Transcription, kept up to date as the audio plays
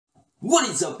What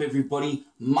is up, everybody?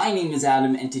 My name is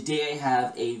Adam, and today I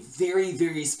have a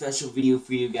very special video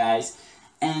for you guys,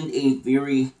 and a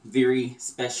very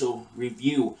special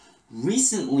review.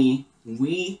 Recently,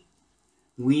 we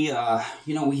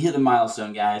hit a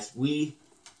milestone, guys. We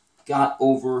got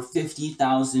over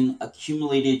 50,000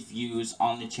 accumulated views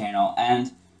on the channel,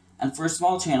 and for a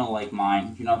small channel like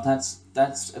mine,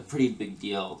 that's a pretty big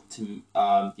deal to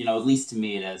at least to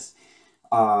me it is.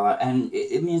 And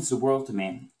it means the world to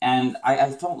me. And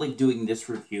I felt like doing this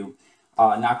review,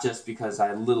 not just because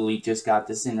I literally just got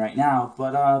this in right now,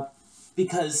 but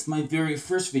because my very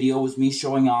first video was me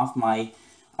showing off my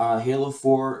Halo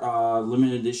 4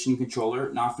 limited edition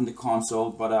controller, not from the console,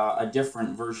 but a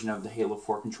different version of the Halo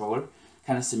 4 controller,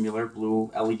 kind of similar,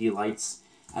 blue LED lights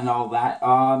and all that.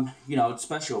 It's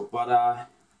special, but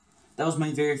that was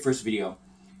my very first video.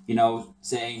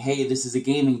 Saying, hey, this is a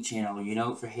gaming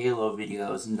channel, for Halo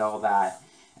videos and all that.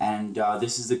 And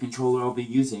this is the controller I'll be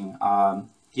using, behind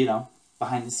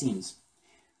the scenes.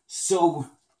 So,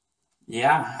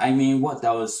 yeah, I mean,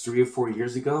 that was 3 or 4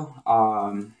 years ago.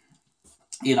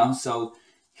 So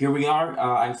here we are.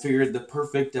 I figured the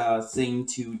perfect thing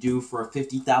to do for a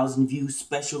 50,000 view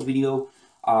special video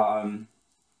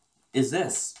is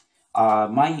this.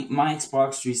 My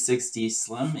Xbox 360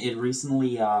 Slim, it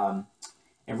recently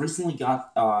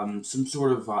got some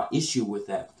sort of issue with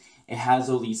it. It has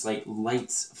all these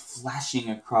lights flashing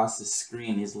across the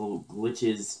screen, these little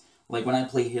glitches. Like when I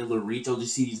play Halo Reach, I'll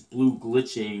just see these blue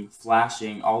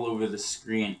flashing all over the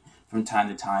screen from time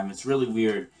to time. It's really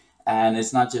weird. And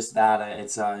it's not just that,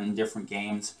 it's in different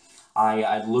games.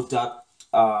 I looked up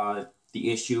the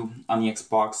issue on the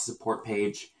Xbox support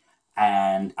page,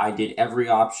 and I did every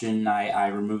option. I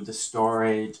removed the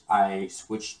storage, I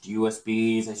switched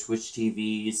USBs, I switched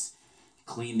TVs,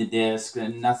 cleaned the disc,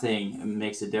 and nothing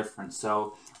makes a difference.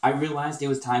 So I realized it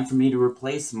was time for me to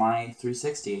replace my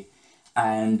 360.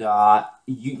 And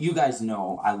you guys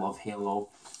know I love Halo.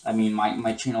 I mean,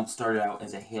 my channel started out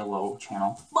as a Halo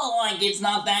channel, but it's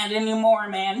not that anymore,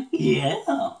 man.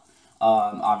 Yeah.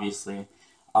 Obviously.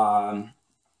 But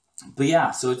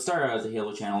yeah, so it started out as a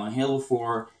Halo channel, and Halo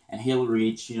 4 and Halo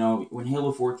Reach, when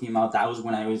Halo 4 came out, that was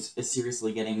when I was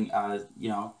seriously getting, I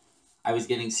was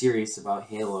getting serious about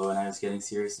Halo, and I was getting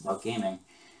serious about gaming.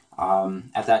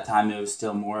 At that time, it was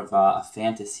still more of a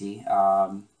fantasy,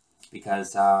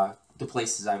 because the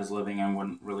places I was living in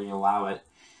wouldn't really allow it,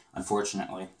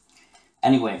 unfortunately.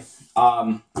 Anyway,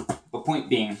 the point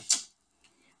being,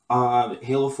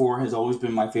 Halo 4 has always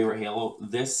been my favorite Halo.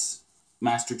 This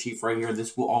Master Chief right here,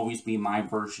 this will always be my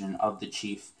version of the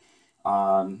Chief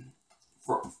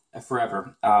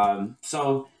forever.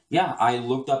 So yeah, I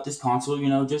looked up this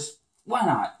console, just why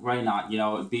not,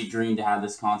 it'd be a dream to have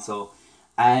this console.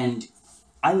 And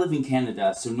I live in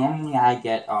Canada, so normally I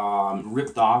get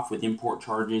ripped off with import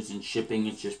charges and shipping.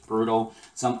 It's just brutal.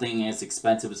 Something as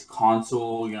expensive as a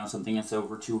console, something that's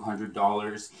over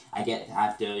 $200, I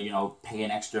have to, pay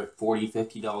an extra $40,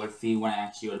 $50 fee when I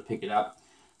actually go to pick it up,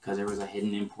 because there was a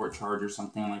hidden import charge or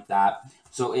something like that.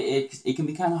 So it can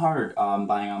be kind of hard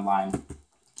buying online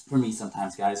for me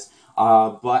sometimes, guys.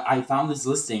 But I found this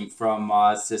listing from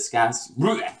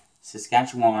Saskatchewan,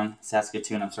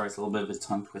 Saskatoon. I'm sorry, it's a little bit of a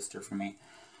tongue twister for me.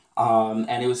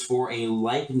 And it was for a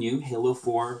new Halo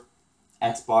 4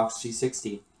 Xbox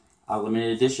 360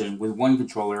 limited edition with one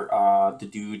controller. The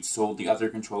dude sold the other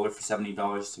controller for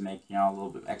 $70 to make a little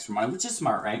bit extra money, which is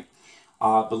smart, right?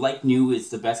 But new is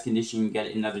the best condition you can get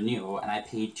it another new, and I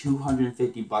paid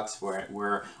 $250 for it,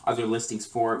 where other listings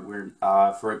for it were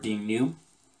for it being new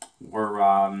were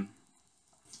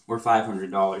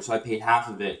 $500. So I paid half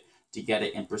of it to get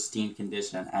it in pristine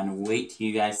condition. And wait till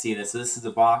you guys see this. So this is the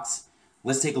box.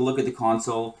 Let's take a look at the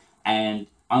console, and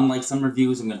unlike some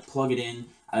reviews, I'm going to plug it in,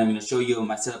 and I'm going to show you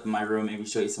my setup in my room, maybe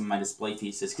show you some of my display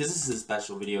pieces, because this is a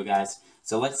special video, guys.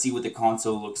 So let's see what the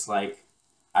console looks like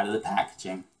out of the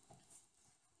packaging.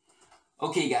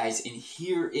 Okay, guys, and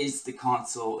here is the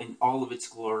console in all of its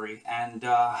glory, and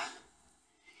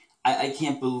I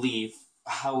can't believe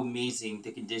how amazing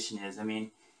the condition is. I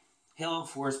mean, Halo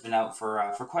 4 has been out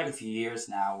for quite a few years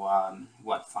now,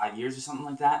 5 years or something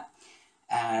like that?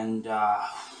 And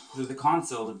for the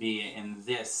console to be in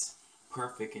this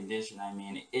perfect condition, I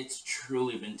mean, it's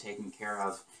truly been taken care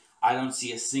of. I don't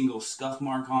see a single scuff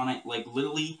mark on it. Like,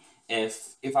 literally,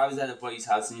 if I was at a buddy's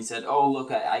house and he said, oh, look,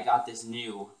 I got this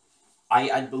new,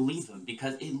 I'd believe him,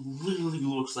 because it literally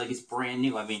looks like it's brand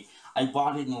new. I mean, I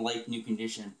bought it in new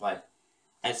condition, but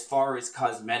as far as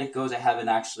cosmetic goes, I haven't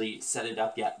actually set it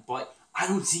up yet. But I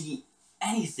don't see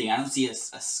anything. I don't see a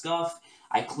scuff.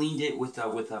 I cleaned it with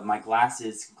my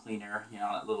glasses cleaner,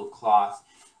 that little cloth,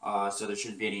 so there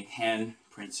shouldn't be any hand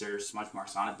prints or smudge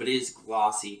marks on it, but it is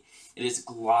glossy. It is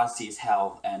glossy as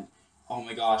hell, and oh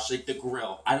my gosh, like the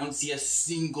grill, I don't see a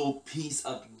single piece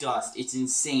of dust. It's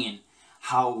insane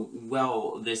how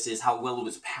well this is, how well it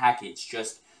was packaged,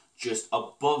 just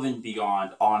above and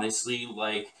beyond, honestly.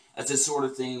 Like, that's the sort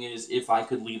of thing is, if I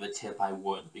could leave a tip, I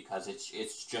would, because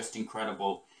it's just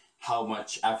incredible how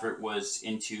much effort was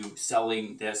into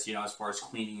selling this, you know, as far as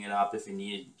cleaning it up if it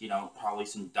needed, you know, probably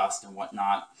some dust and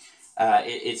whatnot.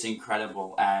 It's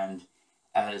incredible, and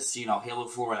as, you know, Halo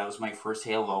 4, that was my first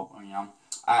Halo, you know.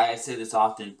 I say this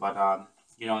often, but,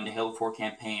 you know, in the Halo 4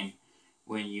 campaign,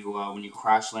 when you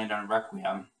crash land on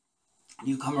Requiem,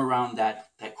 you come around that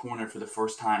corner for the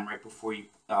first time right before you,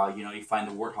 you know, you find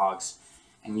the Warthogs,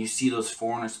 and you see those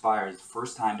Forerunner spires the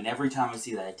first time, and every time I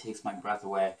see that, it takes my breath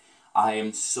away. I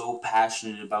am so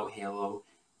passionate about Halo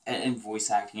and voice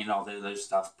acting and all the other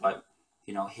stuff, but,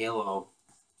 you know, Halo,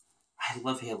 I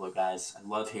love Halo, guys. I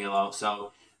love Halo.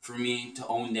 So for me to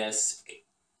own this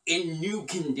in new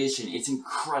condition, it's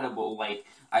incredible. Like,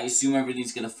 I assume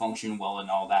everything's gonna function well and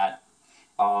all that,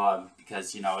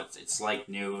 because, you know, it's like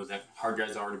new. The hard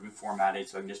drive's already been formatted,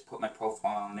 so I can just put my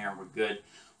profile on there and we're good.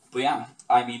 But yeah,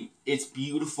 I mean, it's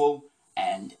beautiful,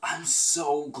 and I'm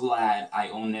so glad I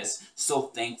own this. So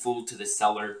thankful to the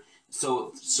seller.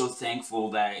 So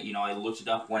thankful that, you know, I looked it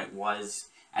up when it was,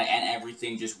 and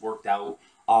everything just worked out.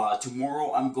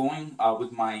 Tomorrow I'm going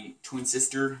with my twin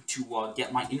sister to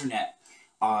get my internet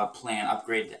plan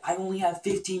upgraded. I only have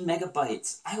 15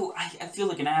 megabytes. I feel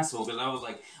like an asshole because I was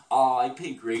like, oh, I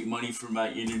pay great money for my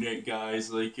internet,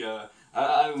 guys. Like,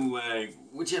 I don't lag,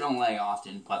 which I don't lag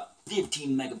often, but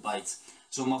 15 megabytes.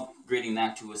 So I'm upgrading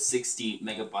that to a 60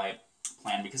 megabyte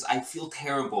plan because I feel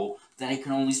terrible that I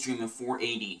can only stream in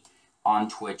 480 on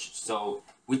Twitch. So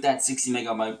with that 60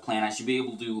 megabyte plan, I should be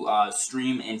able to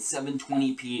stream in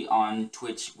 720p on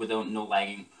Twitch without no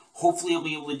lagging. Hopefully I'll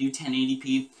be able to do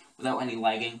 1080p without any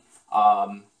lagging,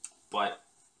 but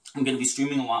I'm going to be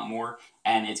streaming a lot more,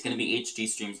 and it's going to be HD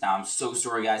streams now. I'm so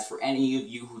sorry, guys, for any of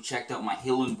you who checked out my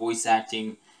Halo and voice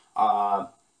acting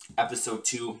episode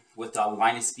 2 with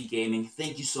Linus B Gaming.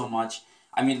 Thank you so much.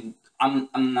 I mean, I'm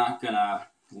not going to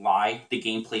lie. The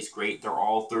gameplay's great. They're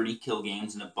all 30 kill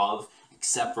games and above,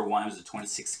 except for one. It was a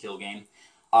 26 kill game.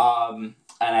 And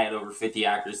I had over 50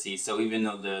 accuracy, so even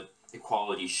though the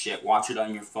quality's shit, watch it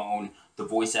on your phone. The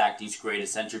voice acting's great,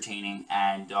 it's entertaining,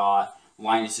 and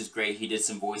Linus is great, he did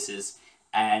some voices,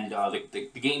 and the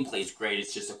gameplay's great,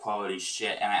 it's just the quality's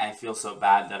shit, and I feel so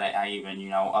bad that I even, you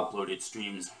know, uploaded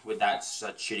streams with that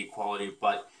such shitty quality,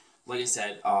 but like I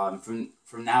said,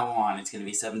 from now on, it's going to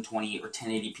be 720 or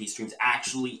 1080p streams,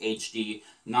 actually HD,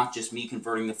 not just me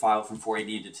converting the file from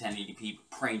 480 to 1080p,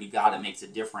 praying to God it makes a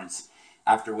difference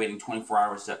after waiting 24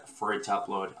 hours for it to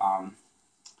upload.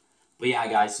 But yeah,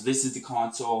 guys, so this is the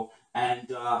console,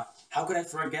 and how could I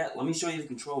forget? Let me show you the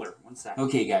controller. One sec.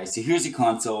 Okay, guys, so here's the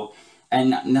console,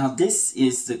 and now this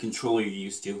is the controller you're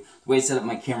used to. The way I set up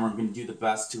my camera, I'm going to do the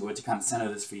best to kind of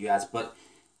center this for you guys, but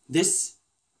this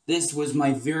was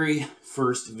my very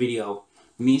first video,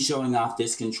 me showing off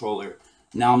this controller.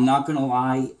 Now, I'm not going to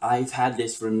lie, I've had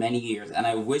this for many years, and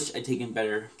I wish I'd taken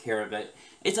better care of it.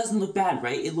 It doesn't look bad,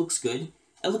 right? It looks good.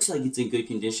 It looks like it's in good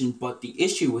condition, but the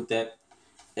issue with it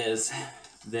is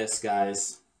this,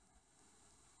 guys.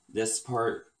 This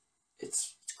part,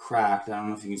 it's cracked. I don't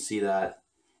know if you can see that.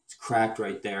 It's cracked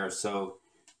right there. So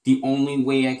the only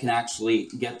way I can actually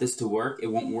get this to work, it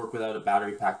won't work without a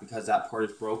battery pack because that part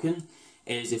is broken,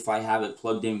 is if I have it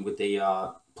plugged in with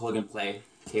a plug-and-play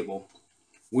cable,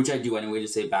 which I do anyway to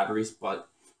save batteries, but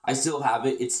I still have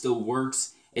it. It still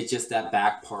works. It's just that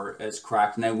back part is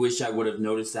cracked, and I wish I would have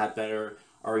noticed that better,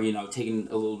 or, you know, taken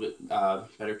a little bit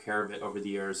better care of it over the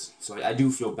years. So I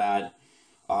do feel bad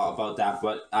about that,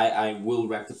 but I will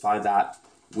rectify that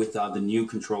with the new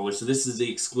controller. So this is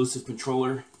the exclusive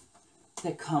controller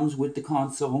that comes with the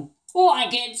console. Like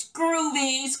it's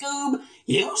groovy, Scoob.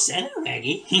 You said it,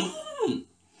 Reggie.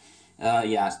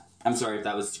 Yeah, I'm sorry if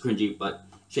that was cringy, but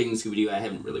Shaking Scooby-Doo, I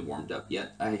haven't really warmed up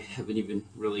yet. I haven't even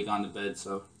really gone to bed,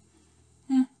 so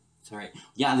it's alright.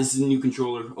 Yeah, this is a new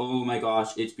controller. Oh my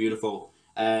gosh, it's beautiful.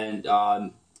 And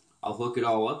I'll hook it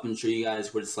all up and show you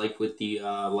guys what it's like with the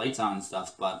lights on and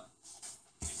stuff. But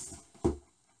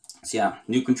so yeah,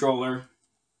 new controller,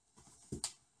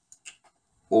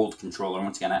 old controller.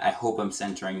 Once again, I hope I'm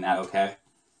centering that okay.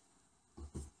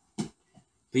 But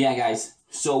yeah, guys,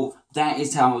 so that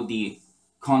is how the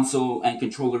console and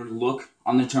controller look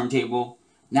on the turntable.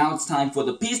 Now it's time for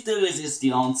the piece de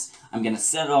resistance. I'm gonna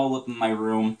set it all up in my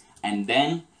room, and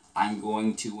then I'm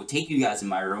going to take you guys in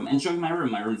my room and show you my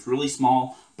room. My room's really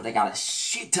small, but I got a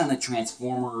shit ton of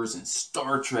Transformers and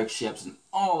Star Trek ships and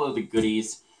all of the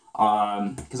goodies.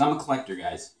 Because I'm a collector,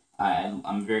 guys.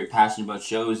 I'm very passionate about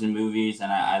shows and movies,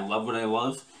 and I love what I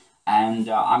love. And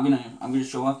I'm gonna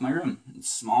show off my room. It's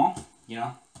small, you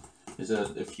know. There's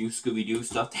a few Scooby-Doo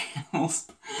stuffed animals.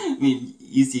 I mean,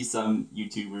 you see some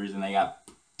YouTubers and they got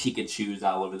Pikachus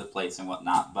all over the place and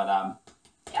whatnot. But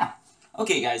yeah.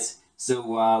 Okay, guys. So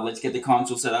let's get the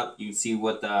console set up. You can see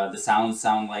what the sounds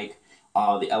sound like.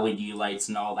 The LED lights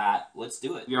and all that. Let's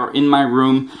do it. We are in my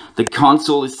room. The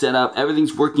console is set up.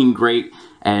 Everything's working great.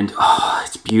 And oh,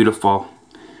 it's beautiful.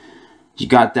 You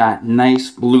got that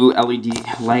nice blue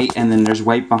LED light, and then there's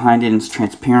white behind it, and it's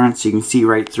transparent, so you can see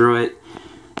right through it.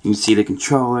 You can see the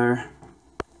controller.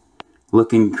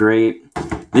 Looking great.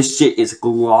 This shit is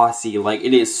glossy. Like,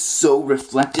 it is so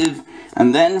reflective.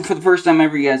 And then, for the first time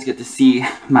ever, you guys get to see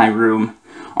my room.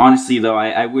 Honestly, though,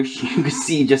 I wish you could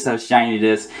see just how shiny it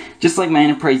is. Just like my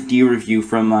Enterprise D review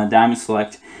from Diamond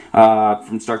Select,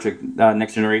 from Star Trek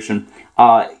Next Generation.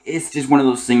 It's just one of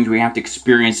those things where you have to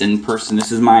experience it in person.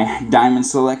 This is my Diamond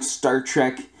Select Star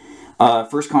Trek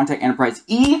First Contact Enterprise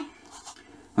E.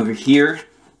 Over here,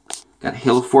 got a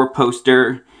Halo 4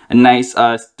 poster, a nice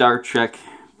Star Trek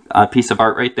piece of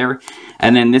art right there.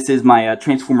 And then this is my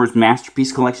Transformers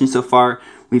Masterpiece collection so far.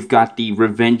 We've got the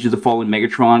Revenge of the Fallen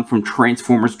Megatron from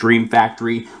Transformers Dream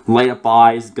Factory. Light up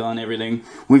eyes, gun, everything.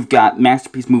 We've got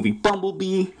Masterpiece movie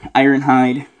Bumblebee,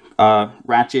 Ironhide,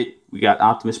 Ratchet. We got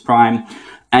Optimus Prime.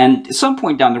 And at some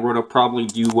point down the road, I'll probably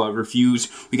do reviews.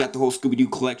 We got the whole Scooby-Doo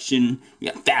collection. We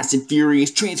got Fast and Furious,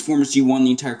 Transformers G1,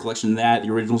 the entire collection of that.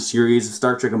 The original series of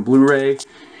Star Trek on Blu-ray.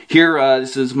 Here,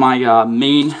 this is my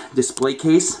main display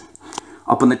case.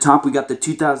 Up on the top, we got the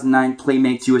 2009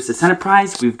 Playmates USS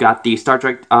Enterprise. We've got the Star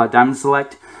Trek Diamond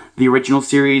Select, the original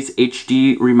series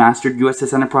HD remastered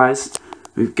USS Enterprise.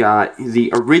 We've got the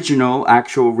original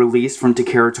actual release from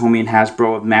Takara Tomy and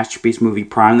Hasbro of Masterpiece movie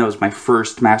Prime. That was my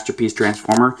first Masterpiece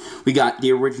Transformer. We got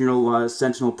the original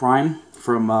Sentinel Prime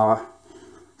from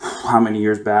how many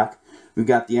years back. We've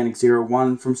got the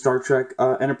NX-01 from Star Trek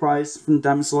Enterprise from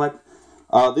Diamond Select.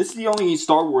 This is the only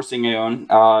Star Wars thing I own.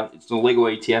 It's the Lego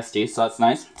AT-ST, so that's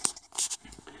nice.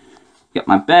 Got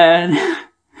my bed,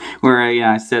 where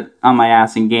I sit on my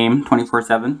ass and game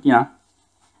 24/7, you know.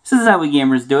 This is how we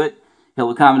gamers do it.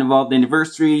 Halo Combat Evolved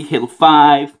Anniversary, Halo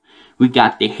 5. We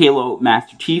got the Halo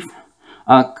Master Chief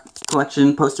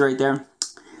collection poster right there.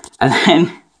 And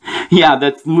then, yeah,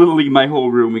 that's literally my whole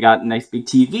room. We got a nice big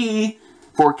TV,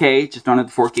 4K, just don't have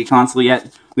the 4K console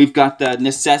yet. We've got the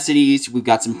necessities, we've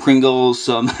got some Pringles,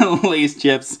 some Lay's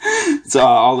chips, so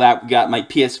all that. We got my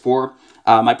PS4.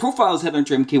 My profile is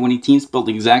HeatherMK118, spelled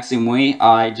the exact same way.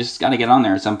 I just gotta get on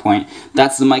there at some point.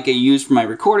 That's the mic I use for my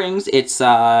recordings. It's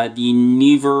the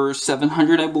Neever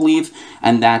 700, I believe,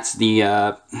 and that's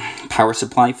the power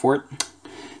supply for it.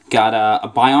 Got a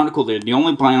Bionicle there. The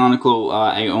only Bionicle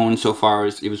I own so far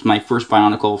it was my first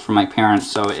Bionicle from my parents,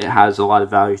 so it has a lot of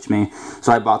value to me.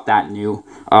 So I bought that new.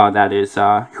 That is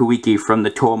Huiki from the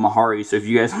Toa Mahari. So if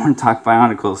you guys want to talk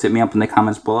Bionicles, hit me up in the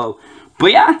comments below.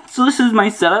 But yeah, so this is my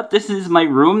setup. This is my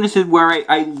room. This is where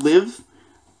I live.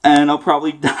 And I'll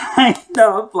probably die.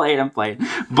 No, I'm playing.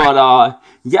 But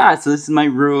yeah, so this is my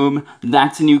room.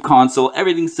 That's a new console.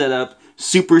 Everything's set up.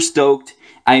 Super stoked.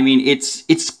 I mean,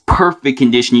 it's perfect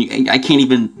condition. I can't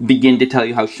even begin to tell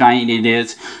you how shiny it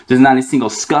is. There's not a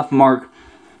single scuff mark.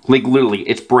 Like, literally,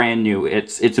 it's brand new.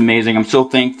 It's amazing. I'm so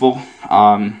thankful,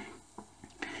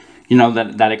 you know,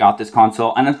 that I got this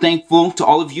console. And I'm thankful to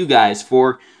all of you guys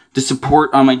for the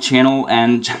support on my channel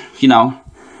and, you know,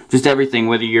 just everything.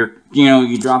 Whether you're, you know,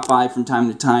 you drop by from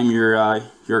time to time, you're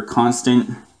a constant,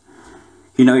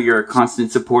 you know, you're a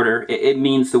constant supporter. It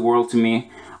means the world to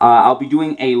me. I'll be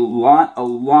doing a lot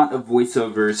of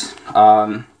voiceovers,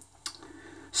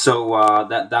 so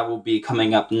that will be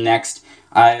coming up next.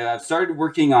 I've started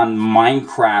working on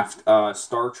Minecraft,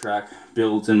 Star Trek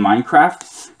builds in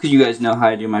Minecraft, because you guys know how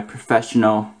I do my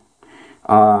professional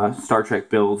Star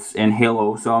Trek builds in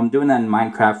Halo, so I'm doing that in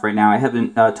Minecraft right now. I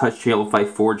haven't touched Halo 5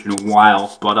 Forge in a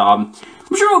while, but I'm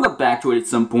sure I'll get back to it at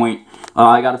some point.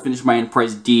 I gotta finish my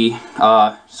Enterprise D,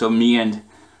 so me and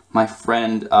my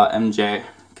friend MJ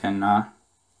can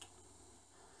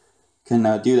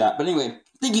do that. But anyway,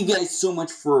 thank you guys so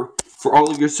much for all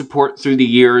of your support through the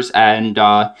years, and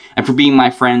for being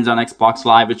my friends on Xbox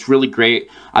Live. It's really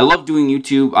great. I love doing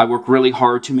YouTube. I work really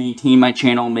hard to maintain my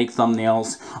channel, make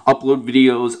thumbnails, upload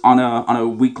videos on a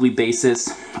weekly basis.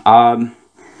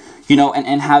 You know,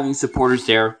 and having supporters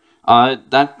there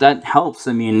that helps.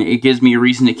 I mean, it gives me a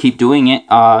reason to keep doing it,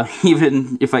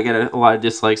 even if I get a lot of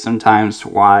dislikes sometimes.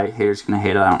 Why haters gonna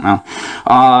hate it, I don't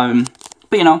know.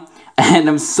 But you know, and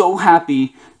I'm so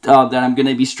happy that I'm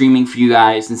gonna be streaming for you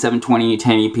guys in 720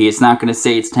 1080p. It's not gonna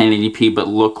say it's 1080p, but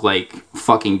look like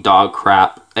fucking dog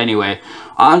crap. Anyway,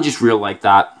 I'm just real like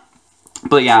that.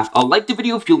 But yeah, like the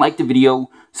video if you liked the video,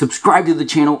 subscribe to the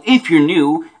channel if you're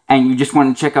new, and you just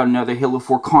want to check out another Halo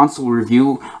 4 console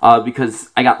review, because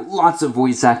I got lots of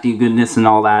voice acting goodness and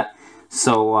all that.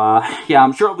 So, yeah,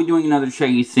 I'm sure I'll be doing another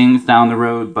Shaggy Things down the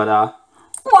road, but,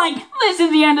 this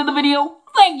is the end of the video.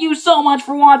 Thank you so much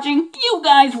for watching. You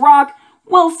guys rock.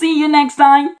 We'll see you next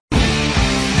time.